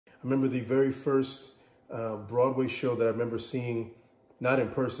I remember the very first Broadway show that I remember seeing, not in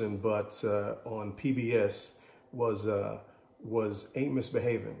person, but on PBS, was Ain't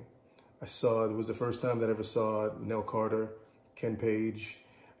Misbehaving. It was the first time that I ever saw Nell Carter, Ken Page,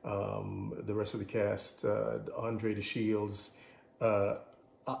 the rest of the cast, Andre DeShields.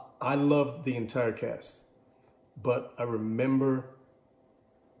 I loved the entire cast, but I remember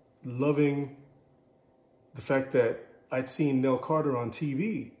loving the fact that I'd seen Nell Carter on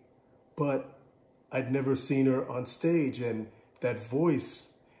TV, but I'd never seen her on stage, and that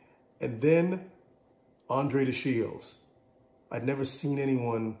voice. And then Andre DeShields. I'd never seen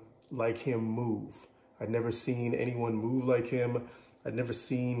anyone like him move. I'd never seen anyone move like him. I'd never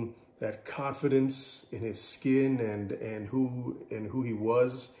seen that confidence in his skin and who he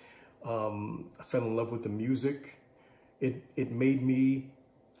was. I fell in love with the music. It made me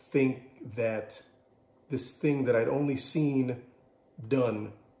think that this thing that I'd only seen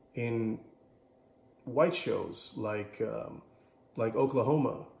done in white shows like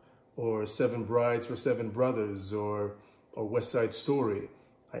Oklahoma, or Seven Brides for Seven Brothers, or West Side Story.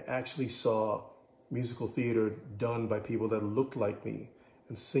 I actually saw musical theater done by people that looked like me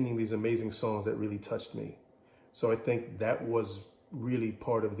and singing these amazing songs that really touched me. So I think that was really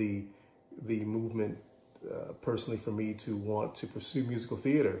part of the movement personally for me to want to pursue musical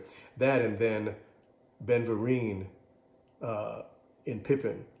theater. That, and then Ben Vereen in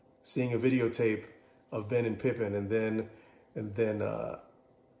Pippin, seeing a videotape of Ben and Pippin, and then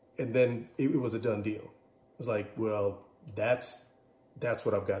it was a done deal. It was like, well, that's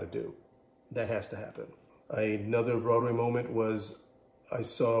what I've got to do. That has to happen. Another Broadway moment was I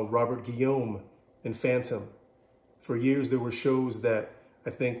saw Robert Guillaume in Phantom. For years, there were shows that I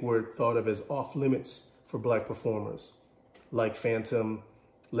think were thought of as off limits for Black performers, like Phantom,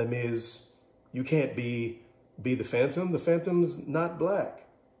 Les Mis. You can't be the Phantom. The Phantom's not Black.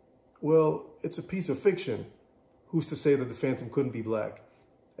 Well, it's a piece of fiction. Who's to say that the Phantom couldn't be Black?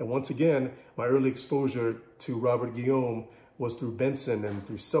 And once again, my early exposure to Robert Guillaume was through Benson and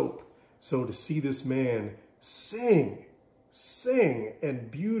through Soap. So to see this man sing and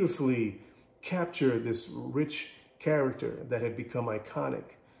beautifully capture this rich character that had become iconic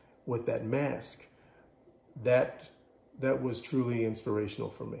with that mask, that was truly inspirational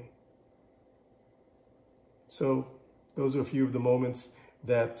for me. So those are a few of the moments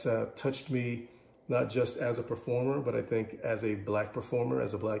that touched me, not just as a performer, but I think as a Black performer,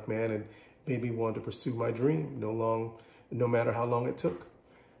 as a Black man, and made me want to pursue my dream, no matter how long it took.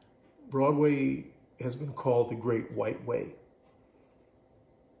 Broadway has been called the Great White Way.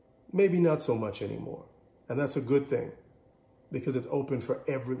 Maybe not so much anymore. And that's a good thing, because it's open for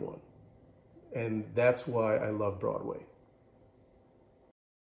everyone. And that's why I love Broadway.